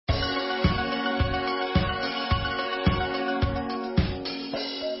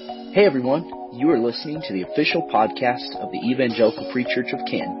Hey everyone, you are listening to the official podcast of the Evangelical Free Church of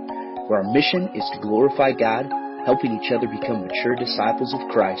Canton, where our mission is to glorify God, helping each other become mature disciples of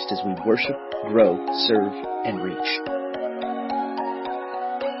Christ as we worship, grow, serve, and reach.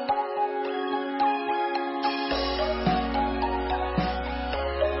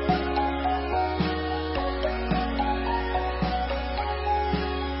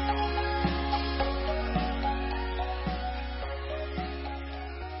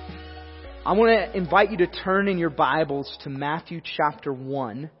 I want to invite you to turn in your Bibles to Matthew chapter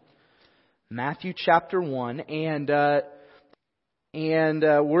 1. Matthew chapter 1. And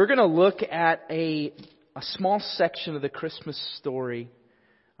we're going to look at a small section of the Christmas story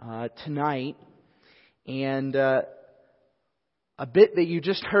tonight. And a bit that you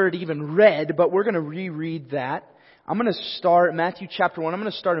just heard even read, but we're going to reread that. I'm going to start Matthew chapter 1. I'm going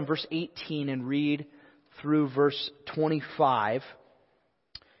to start in verse 18 and read through verse 25.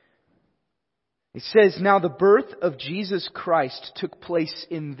 It says, "Now the birth of Jesus Christ took place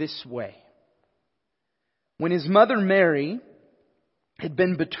in this way. When his mother Mary had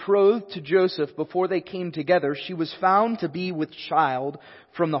been betrothed to Joseph before they came together, she was found to be with child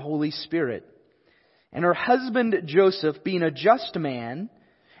from the Holy Spirit. And her husband Joseph, being a just man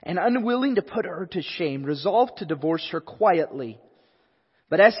and unwilling to put her to shame, resolved to divorce her quietly.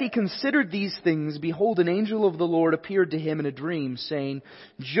 But as he considered these things, behold, an angel of the Lord appeared to him in a dream, saying,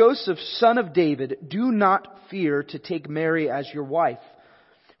 'Joseph, son of David, do not fear to take Mary as your wife,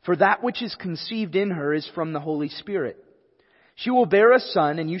 for that which is conceived in her is from the Holy Spirit. She will bear a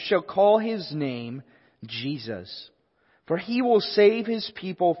son, and you shall call his name Jesus, for he will save his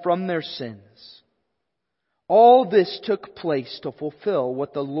people from their sins.' All this took place to fulfill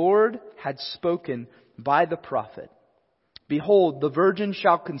what the Lord had spoken by the prophet. 'Behold, the virgin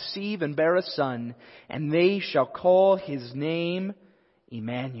shall conceive and bear a son, and they shall call his name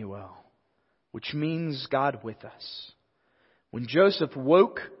Emmanuel,' which means God with us. When Joseph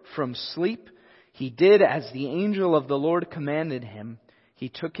woke from sleep, he did as the angel of the Lord commanded him. He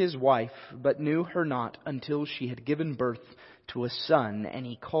took his wife, but knew her not until she had given birth to a son, and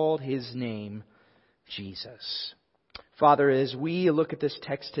he called his name Jesus." Father, as we look at this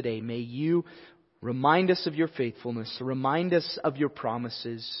text today, may you remind us of your faithfulness, remind us of your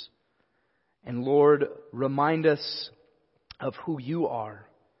promises, and Lord, remind us of who you are.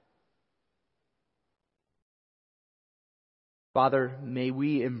 Father, may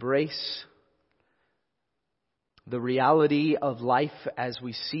we embrace the reality of life as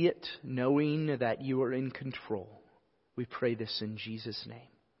we see it, knowing that you are in control. We pray this in Jesus' name.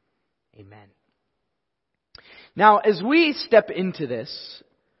 Amen. Now, as we step into this,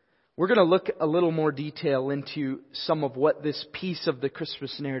 we're going to look a little more detail into some of what this piece of the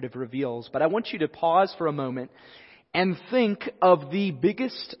Christmas narrative reveals. But I want you to pause for a moment and think of the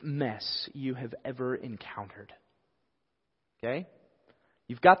biggest mess you have ever encountered. Okay?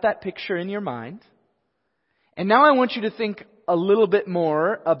 You've got that picture in your mind. And now I want you to think a little bit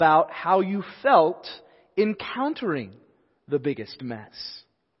more about how you felt encountering the biggest mess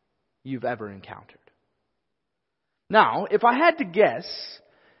you've ever encountered. Now, if I had to guess,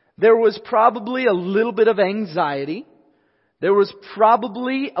 there was probably a little bit of anxiety. There was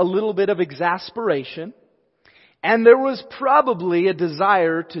probably a little bit of exasperation. And there was probably a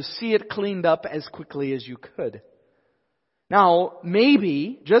desire to see it cleaned up as quickly as you could. Now,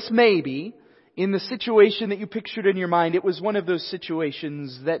 maybe, just maybe, in the situation that you pictured in your mind, it was one of those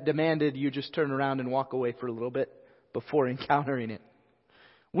situations that demanded you just turn around and walk away for a little bit before encountering it.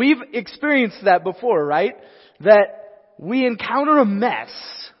 We've experienced that before, right? That we encounter a mess,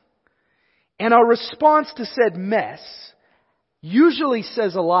 and our response to said mess usually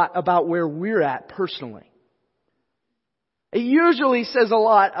says a lot about where we're at personally. It usually says a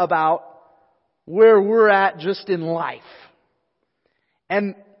lot about where we're at just in life.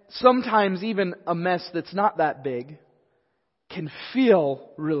 And sometimes even a mess that's not that big can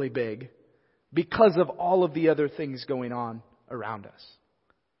feel really big because of all of the other things going on around us.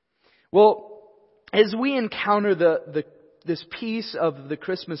 Well, as we encounter this piece of the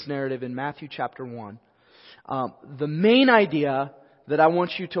Christmas narrative in Matthew chapter 1, the main idea that I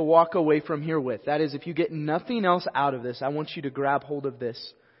want you to walk away from here with, that is, if you get nothing else out of this, I want you to grab hold of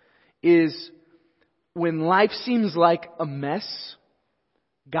this, is when life seems like a mess,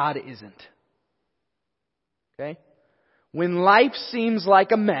 God isn't. Okay? When life seems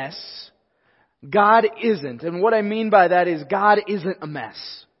like a mess, God isn't. And what I mean by that is God isn't a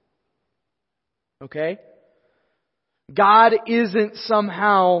mess. Okay? God isn't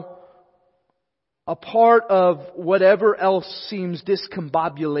somehow a part of whatever else seems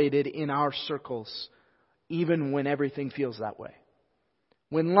discombobulated in our circles, even when everything feels that way.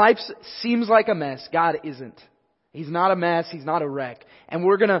 When life seems like a mess, God isn't. He's not a mess. He's not a wreck. And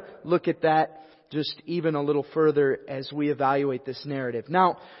we're going to look at that just even a little further as we evaluate this narrative.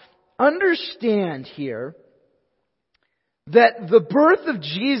 Now, understand here that the birth of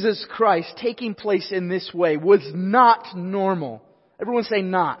Jesus Christ taking place in this way was not normal. Everyone say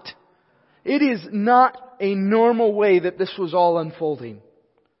not. It is not a normal way that this was all unfolding.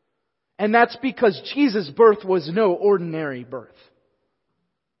 And that's because Jesus' birth was no ordinary birth.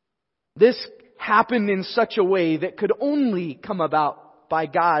 This happened in such a way that could only come about by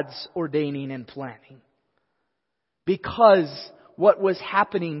God's ordaining and planning. Because what was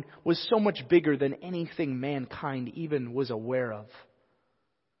happening was so much bigger than anything mankind even was aware of.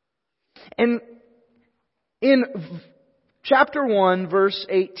 And in chapter 1, verse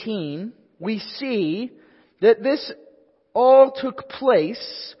 18, we see that this all took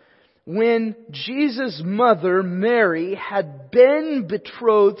place when Jesus' mother, Mary, had been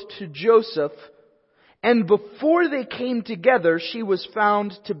betrothed to Joseph, and before they came together, she was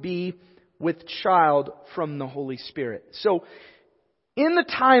found to be with child from the Holy Spirit. So, in the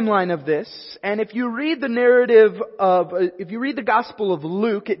timeline of this, and if you read the Gospel of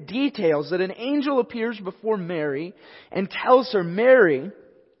Luke, it details that an angel appears before Mary and tells her, Mary,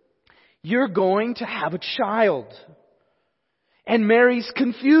 you're going to have a child. And Mary's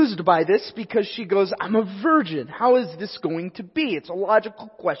confused by this because she goes, I'm a virgin. How is this going to be? It's a logical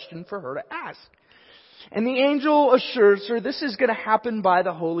question for her to ask. And the angel assures her this is going to happen by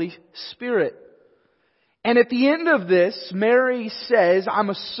the Holy Spirit. And at the end of this, Mary says,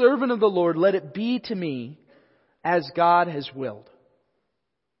 I'm a servant of the Lord. Let it be to me as God has willed.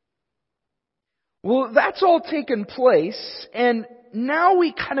 Well, that's all taken place. And now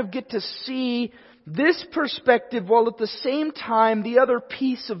we kind of get to see this perspective while at the same time the other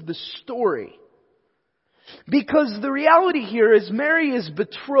piece of the story. Because the reality here is Mary is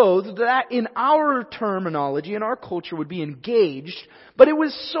betrothed, that in our terminology, in our culture would be engaged, but it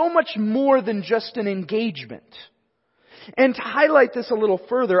was so much more than just an engagement. And to highlight this a little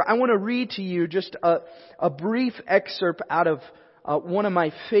further, I want to read to you just a brief excerpt out of one of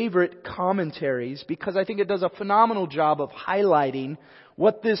my favorite commentaries, because I think it does a phenomenal job of highlighting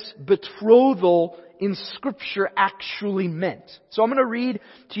what this betrothal in Scripture actually meant. So I'm going to read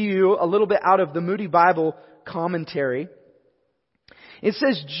to you a little bit out of the Moody Bible commentary. It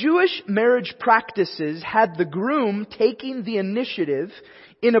says, Jewish marriage practices had the groom taking the initiative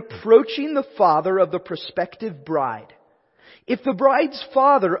in approaching the father of the prospective bride. If the bride's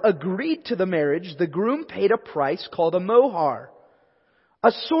father agreed to the marriage, the groom paid a price called a mohar,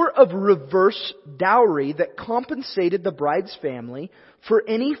 a sort of reverse dowry that compensated the bride's family for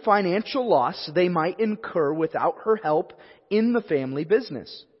any financial loss they might incur without her help in the family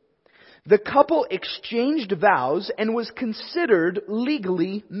business. The couple exchanged vows and was considered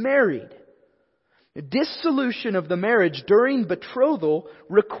legally married. Dissolution of the marriage during betrothal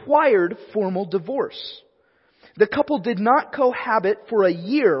required formal divorce. The couple did not cohabit for a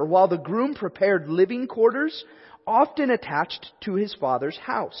year while the groom prepared living quarters, often attached to his father's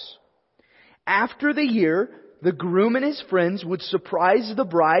house. After the year, the groom and his friends would surprise the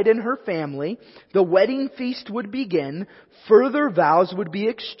bride and her family, the wedding feast would begin, further vows would be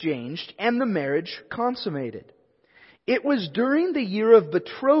exchanged, and the marriage consummated. It was during the year of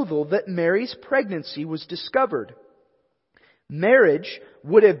betrothal that Mary's pregnancy was discovered. Marriage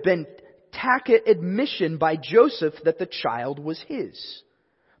would have been tacit admission by Joseph that the child was his,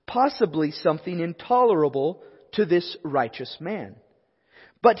 possibly something intolerable to this righteous man.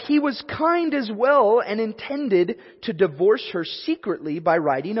 But he was kind as well and intended to divorce her secretly by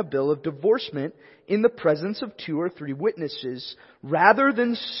writing a bill of divorcement in the presence of 2 or 3 witnesses, rather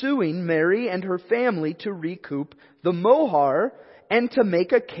than suing Mary and her family to recoup the mohar and to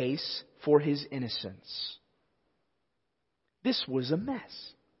make a case for his innocence. This was a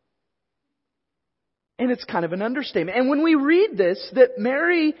mess. And it's kind of an understatement. And when we read this, that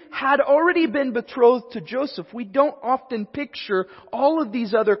Mary had already been betrothed to Joseph, we don't often picture all of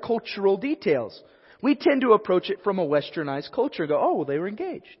these other cultural details. We tend to approach it from a westernized culture and go, oh, well, they were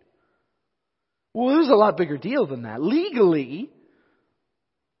engaged. Well, it was a lot bigger deal than that. Legally,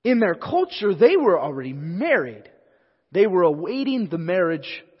 in their culture, they were already married. They were awaiting the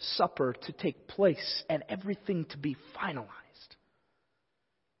marriage supper to take place and everything to be finalized.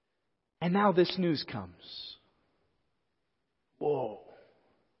 And now this news comes. Whoa.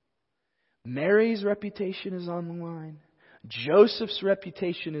 Mary's reputation is on the line. Joseph's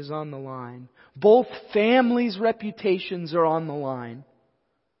reputation is on the line. Both families' reputations are on the line.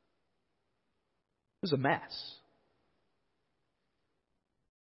 It was a mess.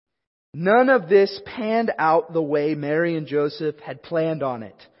 None of this panned out the way Mary and Joseph had planned on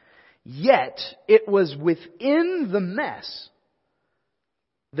it. Yet, it was within the mess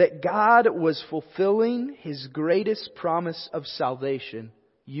that God was fulfilling His greatest promise of salvation,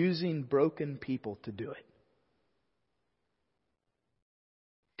 using broken people to do it.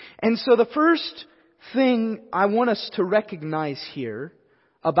 And so the first thing I want us to recognize here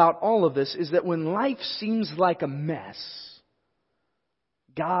about all of this is that when life seems like a mess,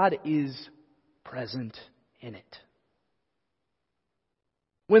 God is present in it.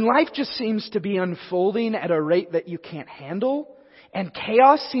 When life just seems to be unfolding at a rate that you can't handle, and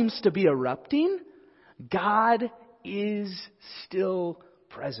chaos seems to be erupting, God is still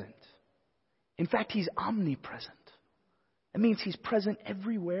present. In fact, He's omnipresent. That means He's present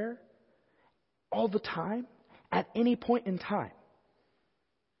everywhere, all the time, at any point in time.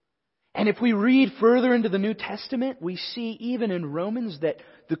 And if we read further into the New Testament, we see even in Romans that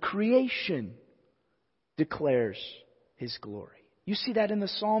the creation declares His glory. You see that in the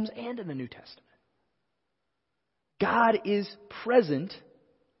Psalms and in the New Testament. God is present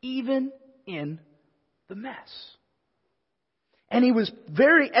even in the mess. And He was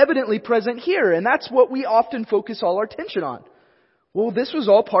very evidently present here, and that's what we often focus all our attention on. Well, this was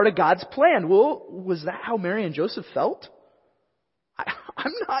all part of God's plan. Well, was that how Mary and Joseph felt?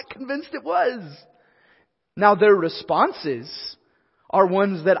 I'm not convinced it was. Now, their responses are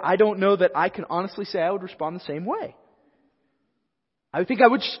ones that I don't know that I can honestly say I would respond the same way. I think I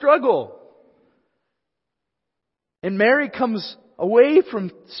would struggle. And Mary comes away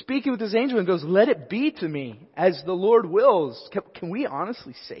from speaking with this angel and goes, "Let it be to me as the Lord wills." Can we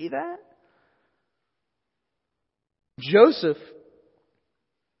honestly say that? Joseph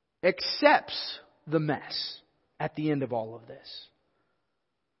accepts the mess at the end of all of this.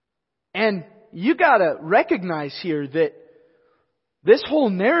 And you gotta recognize here that this whole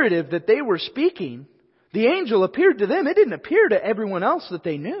narrative that they were speaking, the angel appeared to them. It didn't appear to everyone else that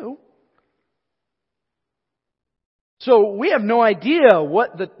they knew. So we have no idea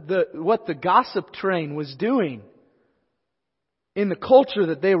what the gossip train was doing in the culture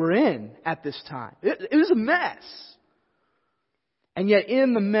that they were in at this time. It was a mess. And yet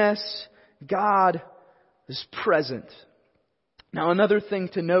in the mess, God is present. Now, another thing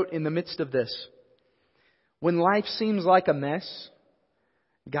to note in the midst of this, when life seems like a mess,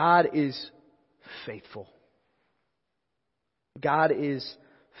 God is faithful. God is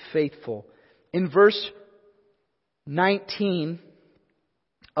faithful. In verse 19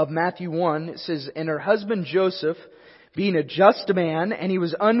 of Matthew 1, it says, "And her husband Joseph, being a just man, and he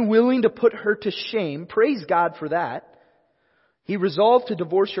was unwilling to put her to shame," praise God for that, "he resolved to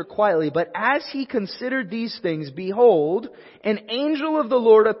divorce her quietly. But as he considered these things, behold, an angel of the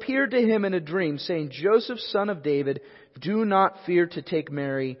Lord appeared to him in a dream, saying, 'Joseph, son of David, do not fear to take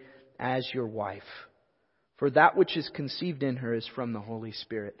Mary as your wife, for that which is conceived in her is from the Holy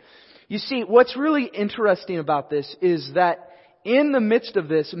Spirit.'" You see, what's really interesting about this is that in the midst of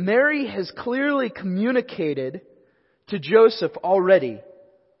this, Mary has clearly communicated to Joseph already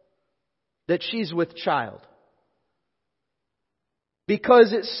that she's with child.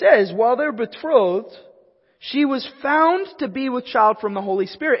 Because it says, while they're betrothed, she was found to be with child from the Holy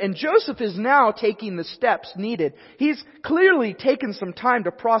Spirit. And Joseph is now taking the steps needed. He's clearly taken some time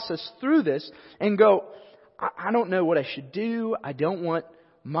to process through this and go, I don't know what I should do. I don't want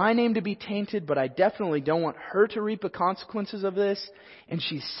my name to be tainted, but I definitely don't want her to reap the consequences of this. And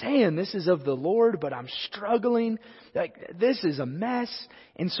she's saying this is of the Lord, but I'm struggling. Like, this is a mess.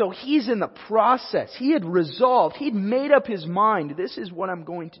 And so he's in the process. He had resolved. He'd made up his mind. This is what I'm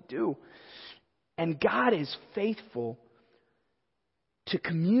going to do. And God is faithful to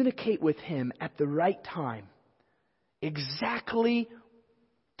communicate with him at the right time, exactly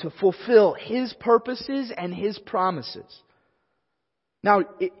to fulfill His purposes and His promises. Now,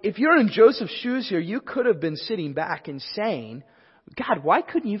 if you're in Joseph's shoes here, you could have been sitting back and saying, "God, why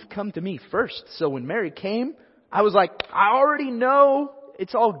couldn't you have come to me first?" So when Mary came, I was like, "I already know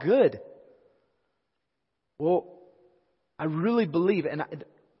it's all good." Well, I really believe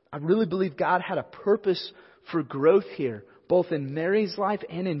God had a purpose for growth here, both in Mary's life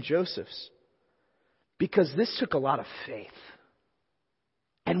and in Joseph's. Because this took a lot of faith.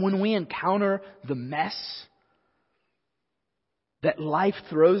 And when we encounter the mess that life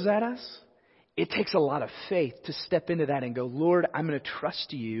throws at us, it takes a lot of faith to step into that and go, "Lord, I'm going to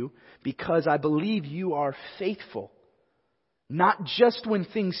trust you because I believe you are faithful." Not just when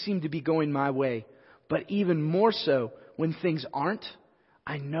things seem to be going my way, but even more so when things aren't.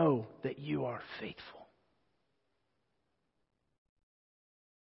 I know that you are faithful.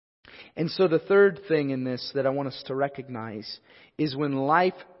 And so the third thing in this that I want us to recognize is when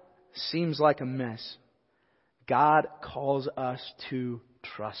life seems like a mess, God calls us to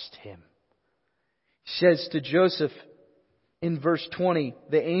trust Him. He says to Joseph in verse 20,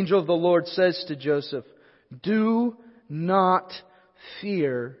 the angel of the Lord says to Joseph, "Do not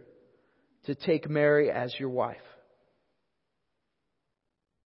fear to take Mary as your wife."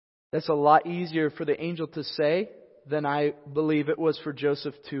 That's a lot easier for the angel to say than I believe it was for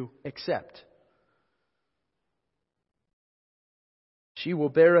Joseph to accept. "She will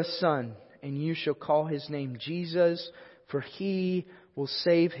bear a son, and you shall call his name Jesus, for he will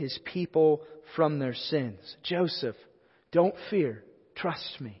save his people from their sins." Joseph, don't fear.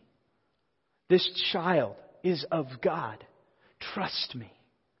 Trust me. This child is of God. Trust me.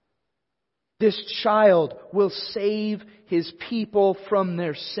 This child will save His people from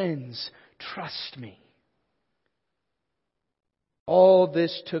their sins. Trust me. All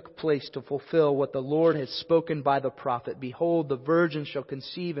this took place to fulfill what the Lord had spoken by the prophet. "Behold, the virgin shall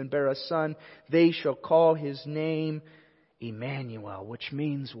conceive and bear a son. They shall call his name Emmanuel," which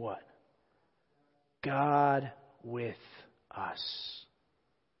means what? God with us.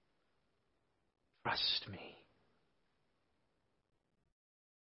 Trust me.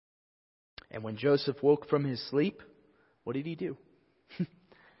 And when Joseph woke from his sleep, what did he do?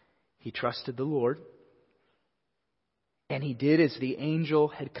 He trusted the Lord. And he did as the angel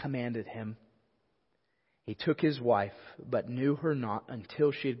had commanded him. He took his wife, but knew her not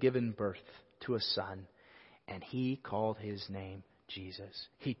until she had given birth to a son. And he called his name Jesus.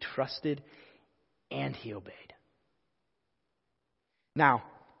 He trusted and he obeyed. Now,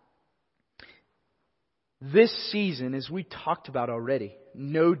 this season, as we talked about already,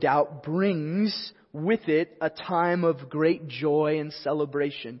 no doubt brings with it a time of great joy and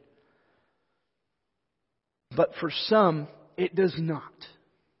celebration. But for some, it does not.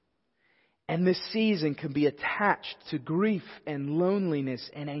 And this season can be attached to grief and loneliness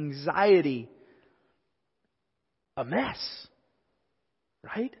and anxiety. A mess.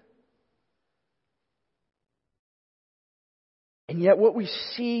 Right? And yet what we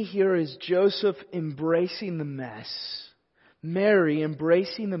see here is Joseph embracing the mess, Mary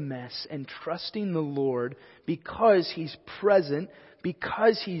embracing the mess and trusting the Lord because He's present,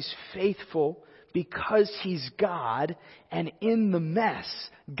 because He's faithful, because He's God, and in the mess,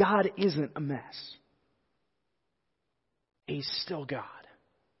 God isn't a mess. He's still God.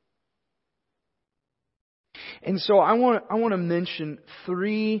 And so I want to mention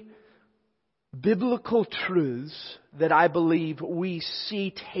 3 biblical truths that I believe we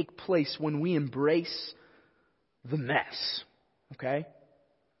see take place when we embrace the mess. Okay?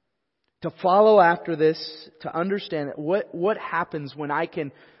 To follow after this, to understand what happens when I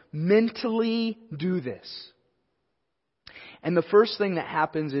can mentally do this. And the first thing that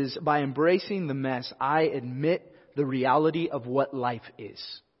happens is by embracing the mess, I admit the reality of what life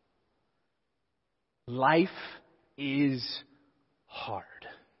is. Life is hard.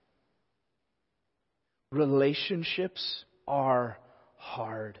 Relationships are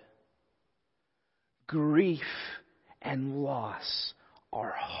hard. Grief and loss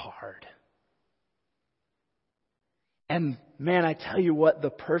are hard. And man, I tell you what, the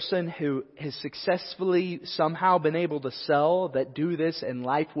person who has successfully somehow been able to sell that do this and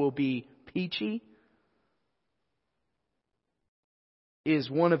life will be peachy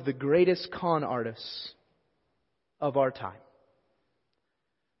is one of the greatest con artists of our time.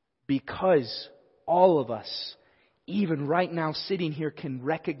 Because all of us, even right now sitting here, can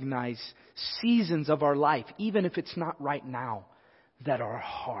recognize seasons of our life, even if it's not right now, that are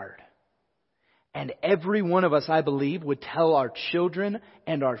hard. And every one of us, I believe, would tell our children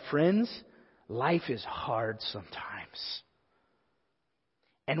and our friends, life is hard sometimes.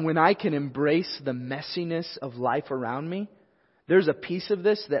 And when I can embrace the messiness of life around me, there's a piece of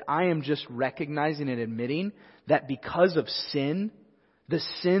this that I am just recognizing and admitting that because of sin, the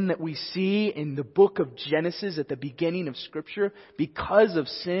sin that we see in the book of Genesis at the beginning of Scripture, because of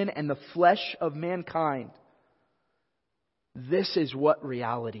sin and the flesh of mankind, this is what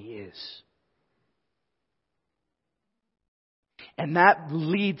reality is. And that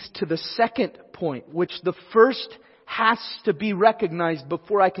leads to the second point, which the first has to be recognized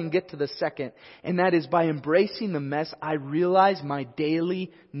before I can get to the second. And that is by embracing the mess, I realize my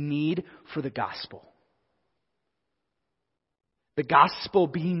daily need for the gospel. The gospel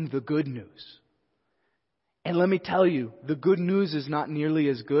being the good news. And let me tell you, the good news is not nearly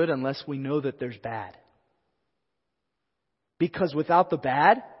as good unless we know that there's bad. Because without the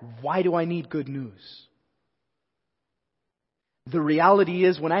bad, why do I need good news? The reality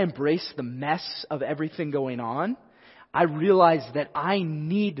is when I embrace the mess of everything going on, I realize that I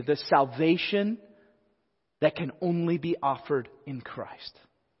need the salvation that can only be offered in Christ.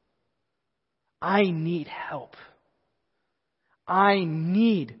 I need help. I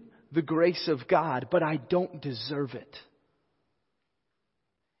need the grace of God, but I don't deserve it.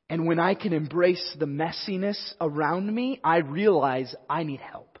 And when I can embrace the messiness around me, I realize I need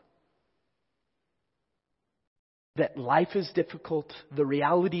help. That life is difficult, the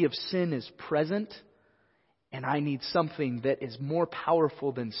reality of sin is present, and I need something that is more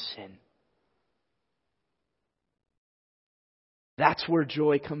powerful than sin. That's where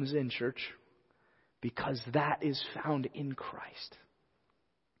joy comes in, church, because that is found in Christ.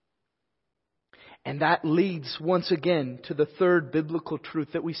 And that leads once again to the third biblical truth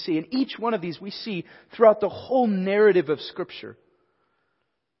that we see. And each one of these we see throughout the whole narrative of Scripture.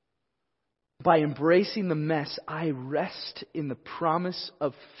 By embracing the mess, I rest in the promise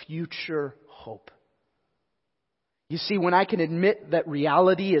of future hope. You see, when I can admit that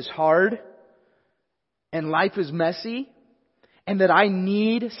reality is hard and life is messy and that I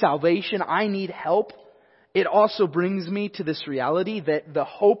need salvation, I need help, it also brings me to this reality that the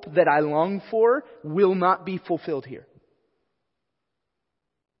hope that I long for will not be fulfilled here.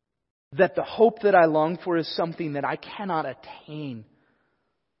 That the hope that I long for is something that I cannot attain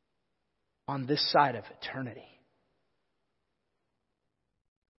on this side of eternity.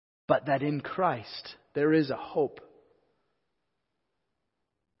 But that in Christ there is a hope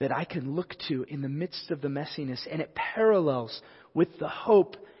that I can look to in the midst of the messiness, and it parallels with the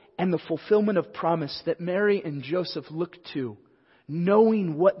hope and the fulfillment of promise that Mary and Joseph looked to,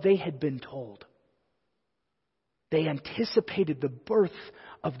 knowing what they had been told. They anticipated the birth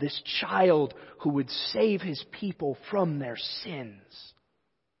of this child who would save his people from their sins.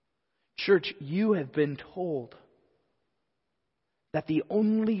 Church, you have been told that the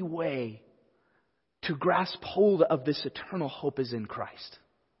only way to grasp hold of this eternal hope is in Christ.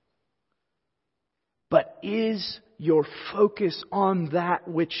 But is your focus on that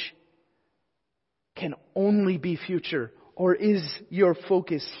which can only be future? Or is your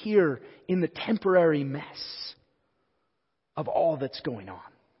focus here in the temporary mess of all that's going on?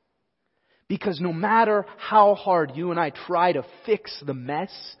 Because no matter how hard you and I try to fix the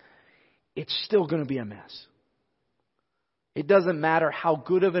mess, it's still going to be a mess. It doesn't matter how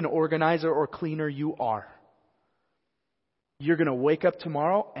good of an organizer or cleaner you are. You're going to wake up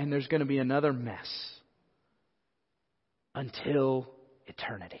tomorrow and there's going to be another mess. Until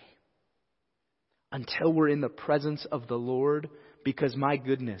eternity. Until we're in the presence of the Lord, because my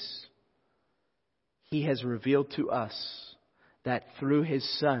goodness, He has revealed to us that through His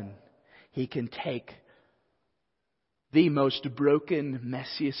Son, He can take the most broken,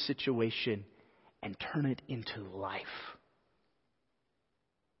 messiest situation and turn it into life.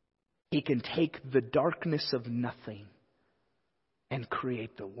 He can take the darkness of nothing and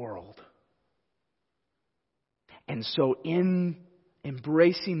create the world. And so in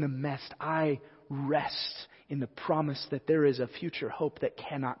embracing the mess, I rest in the promise that there is a future hope that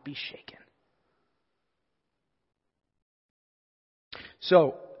cannot be shaken.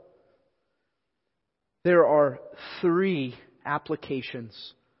 So, there are 3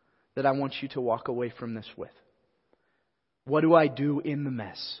 applications that I want you to walk away from this with. What do I do in the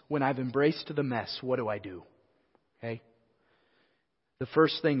mess? When I've embraced the mess, what do I do? Okay? The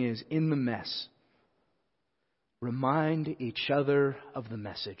first thing is, in the mess, remind each other of the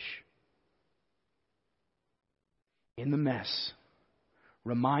message. In the mess,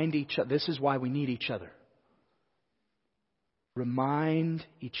 remind each other. This is why we need each other. Remind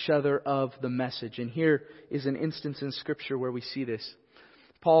each other of the message. And here is an instance in Scripture where we see this.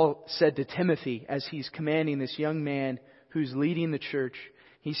 Paul said to Timothy, as he's commanding this young man who's leading the church,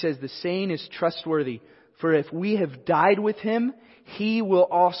 he says, the saying is trustworthy, for if we have died with Him, we will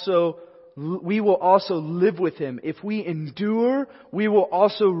also live with Him. If we endure, we will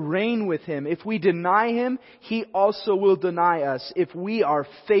also reign with Him. If we deny Him, He also will deny us. If we are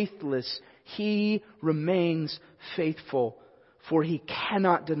faithless, He remains faithful, for He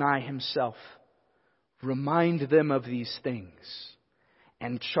cannot deny Himself. Remind them of these things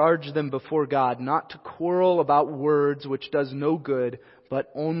and charge them before God not to quarrel about words, which does no good,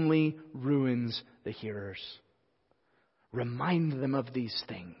 but only ruins the hearers. Remind them of these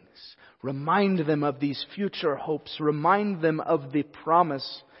things. Remind them of these future hopes. Remind them of the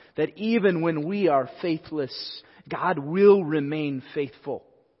promise that even when we are faithless, God will remain faithful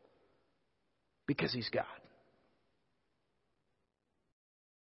because He's God.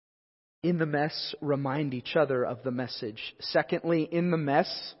 In the mess, remind each other of the message. Secondly, in the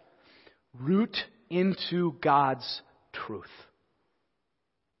mess, root into God's truth.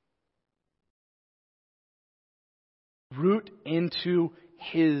 Root into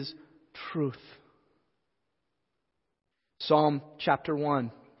His truth. Psalm chapter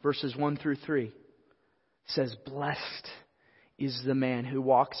 1, verses 1 through 3, says, "Blessed is the man who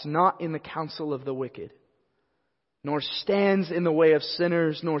walks not in the counsel of the wicked, nor stands in the way of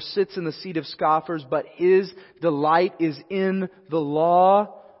sinners, nor sits in the seat of scoffers, but his delight is in the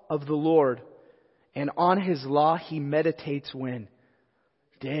law of the Lord. And on his law he meditates when?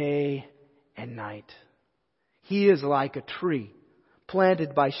 Day and night. He is like a tree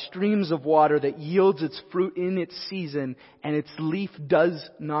planted by streams of water that yields its fruit in its season, and its leaf does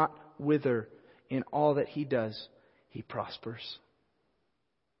not wither. In all that he does, he prospers."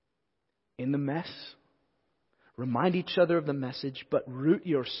 In the mess, remind each other of the message, but root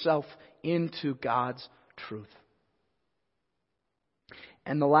yourself into God's truth.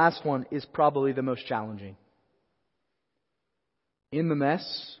 And the last one is probably the most challenging. In the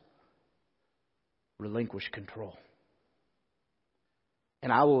mess, relinquish control.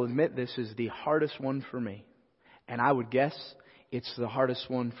 And I will admit this is the hardest one for me. And I would guess it's the hardest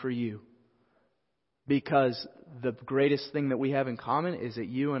one for you. Because the greatest thing that we have in common is that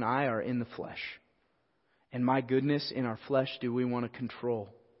you and I are in the flesh. And my goodness, in our flesh, do we want to control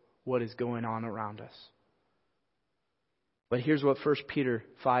what is going on around us? But here's what 1 Peter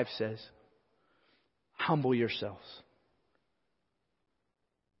 5 says. Humble yourselves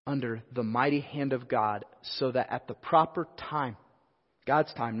under the mighty hand of God, so that at the proper time,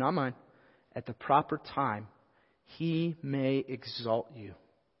 God's time, not mine, at the proper time, He may exalt you.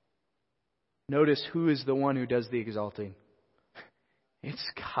 Notice who is the one who does the exalting. It's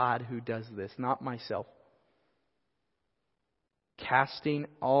God who does this, not myself. Casting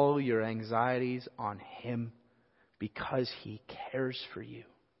all your anxieties on Him because He cares for you.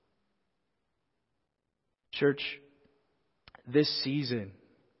 Church, this season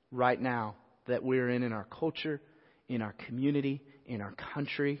right now that we're in our culture, in our community, in our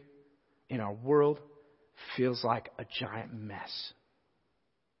country, in our world, feels like a giant mess.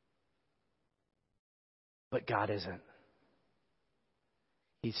 But God isn't.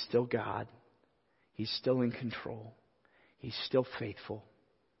 He's still God. He's still in control. He's still faithful.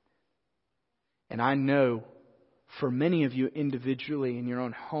 And I know for many of you individually in your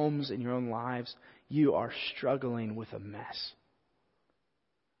own homes, in your own lives, you are struggling with a mess.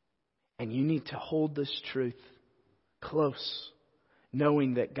 And you need to hold this truth close,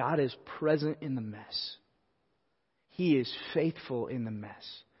 knowing that God is present in the mess. He is faithful in the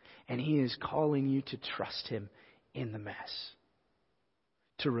mess. And He is calling you to trust Him in the mess.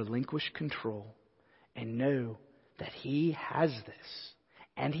 To relinquish control and know that He has this.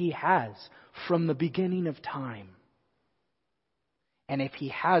 And He has from the beginning of time. And if He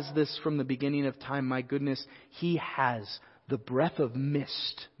has this from the beginning of time, my goodness, He has the breath of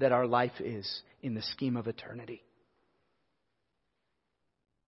mist that our life is in the scheme of eternity.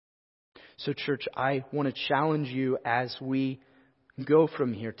 So church, I want to challenge you as we go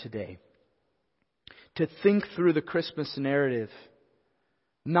from here today to think through the Christmas narrative,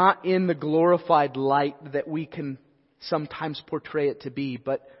 not in the glorified light that we can sometimes portray it to be,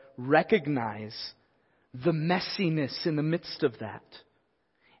 but recognize the messiness in the midst of that.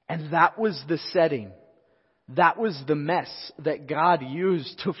 And that was the setting. That was the mess that God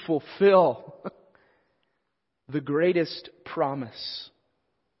used to fulfill the greatest promise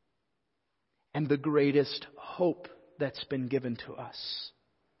and the greatest hope that's been given to us.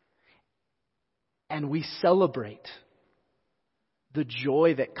 And we celebrate the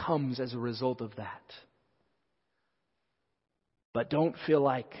joy that comes as a result of that. But don't feel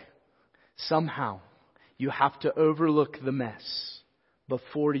like somehow you have to overlook the mess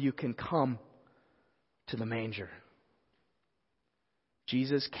before you can come to the manger.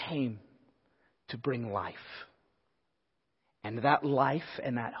 Jesus came to bring life. And that life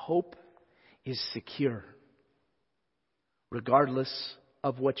and that hope is secure, regardless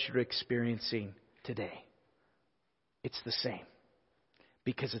of what you're experiencing today. It's the same,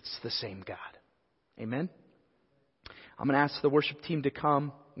 because it's the same God. Amen? I'm going to ask the worship team to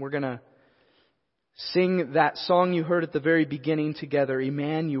come. We're going to sing that song you heard at the very beginning together,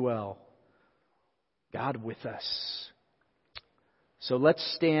 Emmanuel, God with us. So let's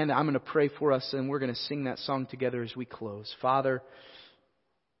stand. I'm going to pray for us, and we're going to sing that song together as we close. Father,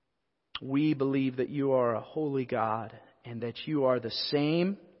 we believe that You are a holy God and that You are the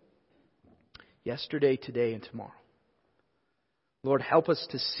same yesterday, today, and tomorrow. Lord, help us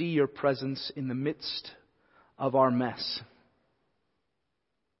to see Your presence in the midst of our mess.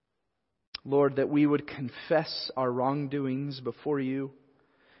 Lord, that we would confess our wrongdoings before You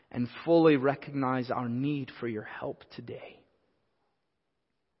and fully recognize our need for Your help today.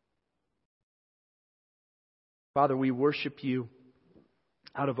 Father, we worship You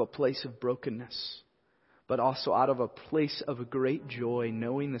out of a place of brokenness. but also out of a place of great joy,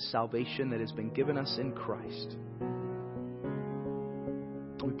 knowing the salvation that has been given us in Christ.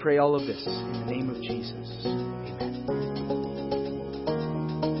 We pray all of this in the name of Jesus. Amen.